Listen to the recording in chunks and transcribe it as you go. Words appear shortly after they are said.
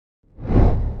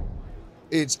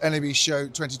It's NAB Show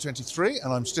 2023,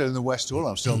 and I'm still in the West Hall.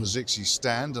 I'm still on the Zixi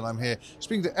stand, and I'm here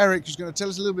speaking to Eric, who's going to tell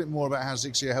us a little bit more about how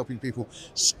Zixi are helping people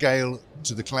scale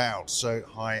to the cloud. So,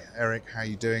 hi, Eric. How are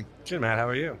you doing? Good, man. How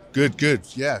are you? Good.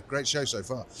 Yeah, great show so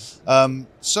far.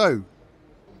 So,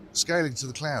 scaling to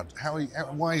the cloud.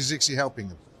 Why is Zixi helping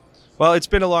them? Well, it's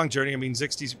been a long journey. I mean,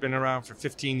 Zixi's been around for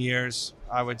 15 years.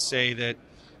 I would say that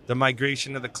the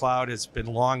migration to the cloud has been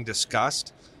long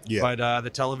discussed. Yeah. But the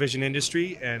television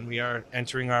industry, and we are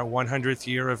entering our 100th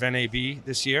year of NAB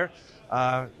this year,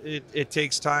 it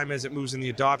takes time as it moves in the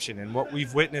adoption. And what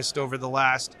we've witnessed over the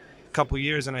last couple of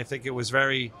years, and I think it was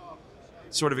very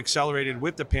sort of accelerated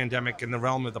with the pandemic in the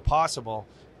realm of the possible,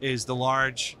 is the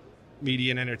large media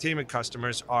and entertainment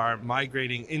customers are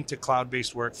migrating into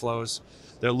cloud-based workflows.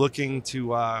 They're looking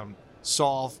to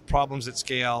solve problems at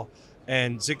scale,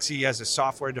 and Zixi has a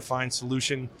software-defined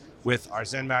solution with our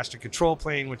Zen Master control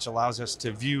plane, which allows us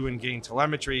to view and gain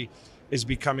telemetry, is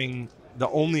becoming the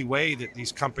only way that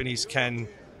these companies can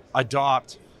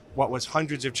adopt what was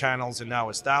hundreds of channels and now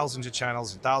is thousands of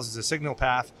channels and thousands of signal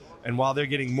path. And while they're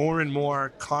getting more and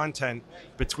more content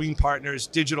between partners,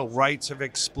 digital rights have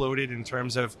exploded in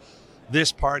terms of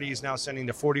this party is now sending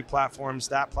to 40 platforms,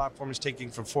 that platform is taking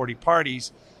from 40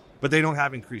 parties, but they don't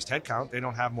have increased headcount, they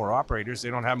don't have more operators, they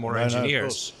don't have more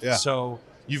engineers. Yeah. So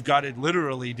you've got to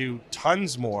literally do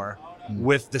tons more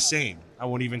with the same. I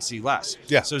won't even see less.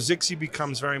 Yeah. So Zixi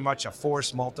becomes very much a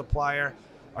force multiplier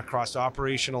across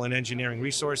operational and engineering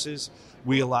resources.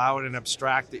 We allow it and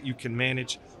abstract that you can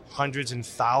manage hundreds and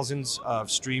thousands of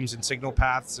streams and signal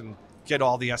paths and get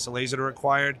all the SLAs that are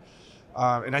required.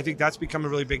 And I think that's become a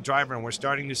really big driver. And we're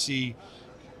starting to see,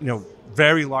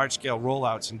 very large scale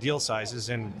rollouts and deal sizes.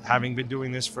 And having been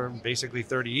doing this for basically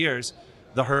 30 years,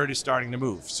 the herd is starting to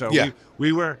move. So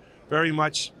we were very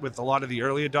much with a lot of the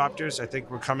early adopters. I think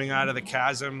we're coming out of the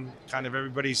chasm. Kind of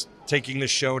everybody's taking the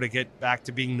show to get back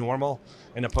to being normal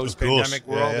in a post-pandemic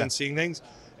world and seeing things.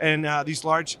 And these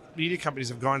large media companies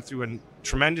have gone through a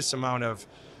tremendous amount of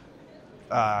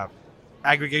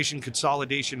aggregation,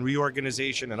 consolidation,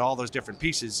 reorganization, and all those different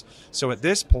pieces. So at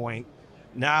this point,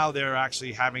 now they're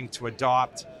actually having to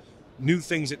adopt new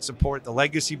things that support the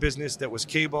legacy business that was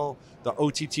cable, the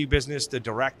OTT business, the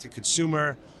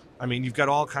direct-to-consumer. I mean, you've got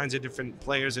all kinds of different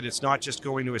players, and it's not just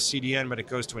going to a CDN, but it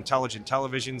goes to intelligent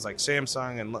televisions like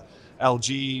Samsung and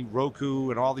LG, Roku,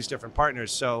 and all these different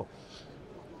partners. So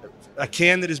a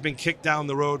can that has been kicked down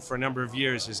the road for a number of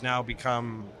years has now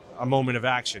become a moment of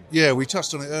action. Yeah, we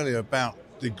touched on it earlier about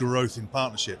the growth in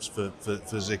partnerships for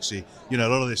Zixi. A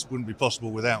lot of this wouldn't be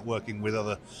possible without working with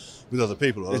other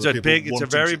people. It's a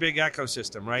very big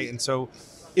ecosystem, right? And so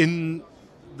in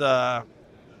the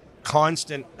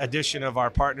constant addition of our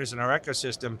partners in our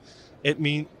ecosystem,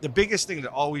 the biggest thing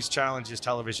that always challenges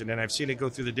television, and I've seen it go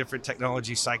through the different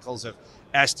technology cycles of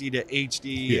SD to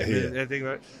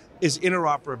HD, is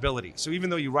interoperability. So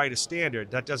even though you write a standard,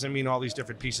 that doesn't mean all these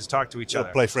different pieces talk to each other.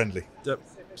 Play friendly.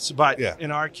 But in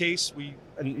our case, we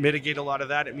mitigate a lot of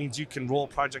that. It means you can roll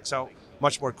projects out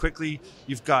much more quickly.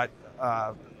 You've got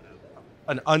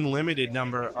an unlimited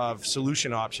number of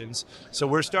solution options. So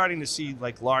we're starting to see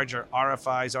like larger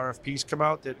RFIs, RFPs come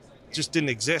out that just didn't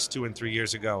exist 2 and 3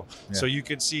 years ago. Yeah. So you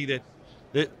could see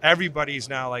that everybody's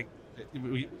now like,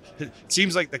 it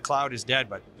seems like the cloud is dead,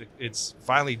 but it's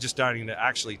finally just starting to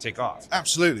actually take off.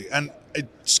 Absolutely. And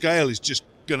scale is just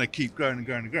going to keep growing and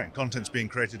growing and growing. Content's being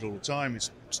created all the time.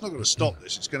 It's not going to stop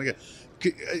this. It's going to get...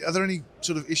 Are there any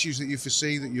sort of issues that you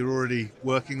foresee that you're already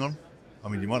working on? I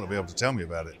mean, you might not be able to tell me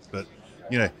about it, but,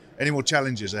 any more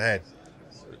challenges ahead?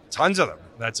 Tons of them.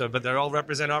 But they all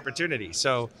represent opportunity.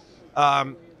 So,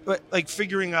 but like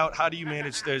figuring out how do you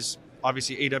manage, there's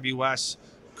obviously AWS,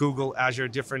 Google, Azure,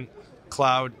 different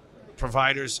cloud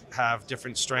providers have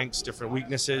different strengths, different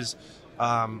weaknesses.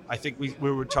 I think we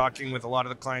were talking with a lot of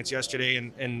the clients yesterday,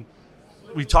 and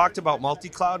we talked about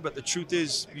multi-cloud, but the truth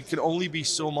is you can only be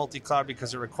so multi-cloud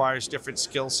because it requires different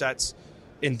skill sets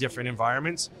in different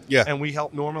environments. Yeah. And we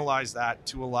help normalize that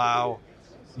to allow,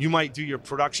 you might do your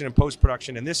production and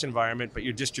post-production in this environment, but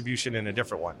your distribution in a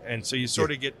different one. And so you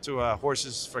sort of get to a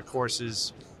horses for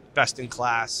courses, best in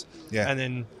class. Yeah. And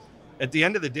then at the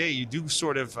end of the day, you do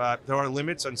sort of, there are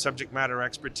limits on subject matter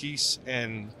expertise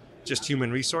and just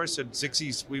human resource. And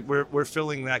Zixi's, we're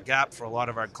filling that gap for a lot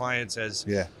of our clients as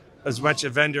much a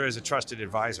vendor as a trusted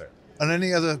advisor. And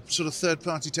any other sort of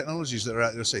third-party technologies that are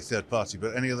out there, say third-party,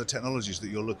 but any other technologies that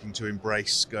you're looking to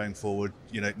embrace going forward,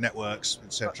 networks,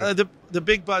 etc.? The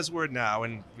big buzzword now,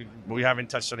 and we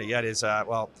haven't touched on it yet, is,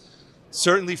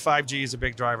 Certainly 5G is a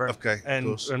big driver. Okay, and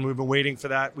we've been waiting for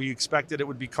that. We expected it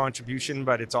would be contribution,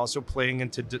 but it's also playing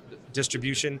into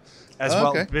distribution as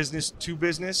well, business to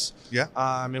business. Yeah.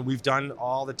 And we've done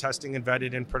all the testing and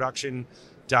vetted in production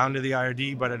down to the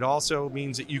IRD, but it also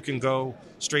means that you can go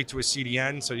straight to a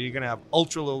CDN, so you're going to have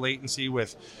ultra low latency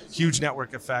with huge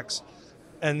network effects.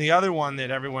 And the other one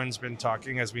that everyone's been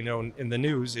talking, as we know in the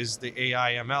news, is the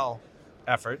AI ML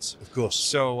efforts. Of course.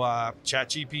 So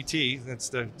ChatGPT, that's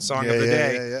the song of the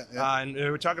day. And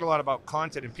we're talking a lot about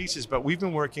content and pieces, but we've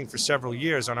been working for several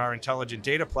years on our intelligent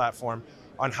data platform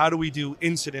on how do we do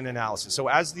incident analysis. So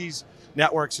as these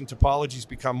networks and topologies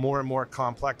become more and more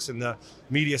complex and the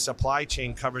media supply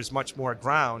chain covers much more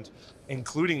ground,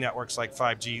 including networks like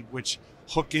 5G, which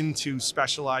hook into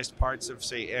specialized parts of,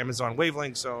 say, Amazon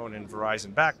wavelength zone and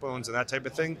Verizon backbones and that type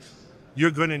of thing,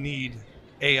 you're going to need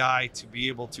AI to be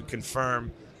able to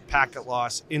confirm packet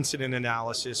loss, incident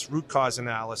analysis, root cause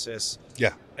analysis,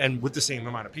 and with the same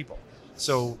amount of people.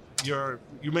 So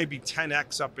you may be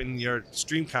 10x up in your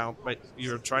stream count, but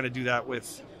you're trying to do that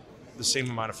with the same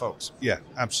amount of folks. Yeah,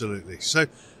 absolutely. So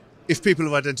if people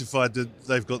have identified that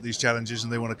they've got these challenges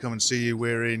and they want to come and see you,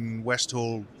 we're in West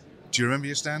Hall. Do you remember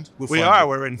your stand? We are.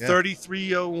 We're in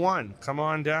 3301. Come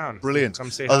on down. Brilliant.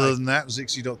 Come say hi. Other than that,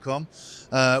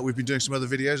 Zixi.com. We've been doing some other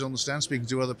videos on the stand, speaking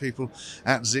to other people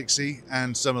at Zixi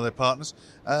and some of their partners.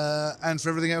 And for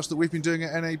everything else that we've been doing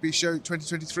at NAB Show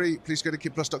 2023, please go to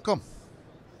kitplus.com.